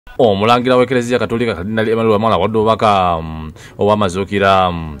Omulangira w'Eklezia Katolika Cardinal Emmanuel Wamala awadde obubaka obw'amazuukira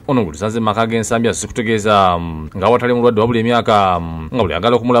ono gutusanze mu maka g'ensambi asose kutegeeza nga awatali mulwadde wabula emyaka nga buli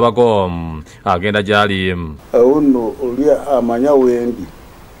agala okumulabako agenda gy'ali. Awo nno oli amanya wendi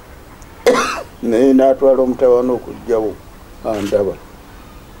naye n'atwala omutawaana okujjawo andaba,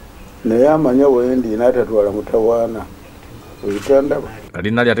 naye amanya wendi n'atatwala mutawaana oyitandaba.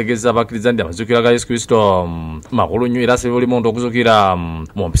 Kardinali ategeeza abakkiriza nti amazuukira ga Yesu Kristo makulu nnyo era asabye buli muntu okuzuukira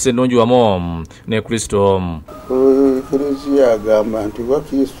mu mpisa ennungi wamu ne Kristo. Eklezia agamba nti bwa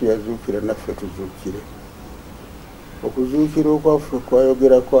Kristo yazuukira naffe tuzuukire. Okuzuukira okwaffe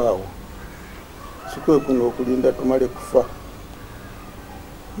kwayogera kwawo si kwe kuno okulinda tumale kufa,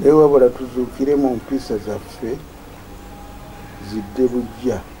 naye wabula tuzuukire mu mpisa zaffe zidde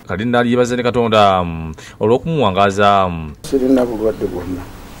bujja. Kardinali yeebaza ne Katonda olw'okumuwangaaza. Sirina bulwadde bwonna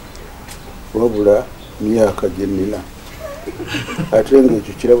wabula myaka gye nnina, ate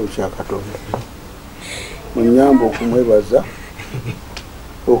ng'ekyo kirabo kya Katonda. Munyamba okumwebaza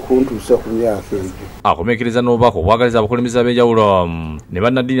okuntuusa ku myaka egyo. Akomekereza n'obubaka obwagaliza abakulembeze ab'enjawulo ne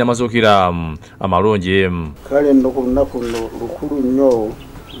bannaddiini amazuukira amalungi. Kale nno ku lunaku luno lukulu nnyo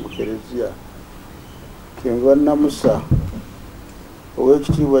mu Eklezia kenva namusa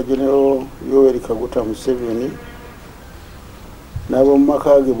Oweekitiibwa General Yoweri Kaguta Museveni n'ab'omu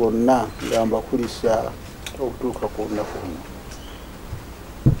maka ge bonna nga mbakulisa okutuuka ku lunaku luno.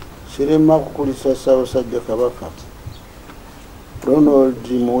 Sirema kukulisa Ssaabasajja Kabaka Ronald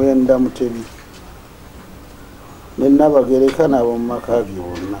Muwenda Mutebi ne Nnabagereka n'ab'omu maka ge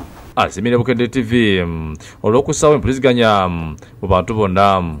bonna. Asimire Bukedde TV olw'okussaawo empuliziganya mu bantu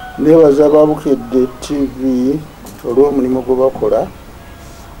bonna. Neebaza aba Bukedde TV olw'omulimu gwe bakola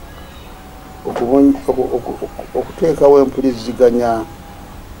okuteekawo empuliziganya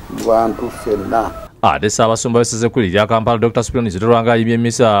mu bantu ffenna. Ate Ssaabasumba w'Essezzekulu erya Kampala Dr. Spiron Zitolwanga ayimye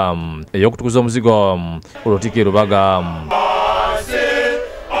emmisa ey'okutukuza omuzigo olutiko e Lubaga.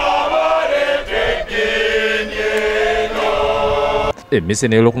 Emmisa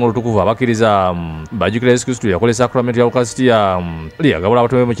eno ey'olwokuna olutukuvu abakkiriza bajjukira Yesu Kristo yakola esakramenti ya Ukalisitiya lyagabula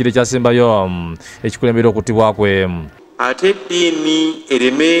abatume mu kiro ekyasembayo ekikulembera okuttibwa kwe. Ate eddiini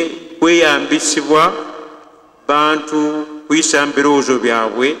ereme kweyambisibwa bantu kuyisa mu birowoozo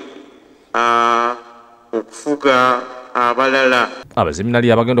byabwe okufuga abalala.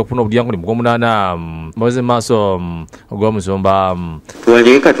 Abaseminali abagenda okufuna obudyankoni mu gw'omunaana baweze mu maaso gw'omusumba.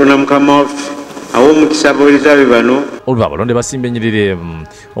 Tuwalire Katonda Mukama waffe awo omukisa abaweereza be bano olwo abalonde basimba ennyiriri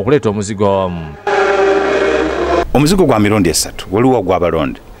okuleeta omuzigo. Omuzigo gwa mirundi 3 waliwo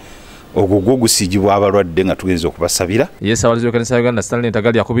gw'abalonde ogwo gwo gusiigibwa abalwadde nga tugenza okubasabira. Ye Ssaabalezi w'Ekkanisa ya Uganda Stanley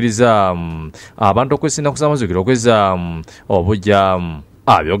Ntagali akubiriza abantu okwesinda kusaba amazuukira okwezza obuggya.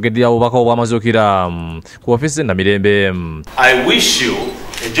 Abyogedde obubaka obw'amazuukira ku ofiisi Namirembe. I wish you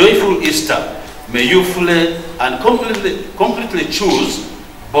a joyful Easter. May you fully and completely choose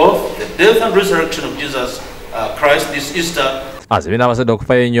both the death and resurrection of Jesus Christ this Easter. Asabye n'abazadde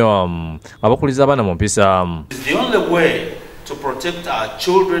okufayo ennyo abakuliza abaana mu mpisa. It's the only way to protect our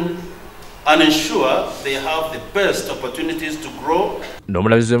children and ensure they have the best opportunities to grow.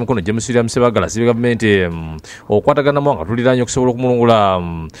 N'omulabizi w'emikono James William Sebagala asabye gavumenti okukwataganamu nga tuliraanye okusobola okumulungula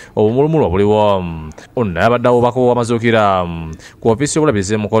obumulumulu obuliwo. Ono naye abadde obubaka obw'amazuukira ku ofiisi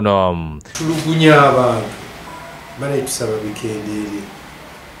y'obulabizi emikono. Tulugunya abantu banaye tusaba bikendeere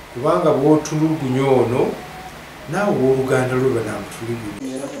kubanga bw'otulugunya ono naawe w'oluganda lwe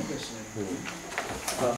banaamutulugunya.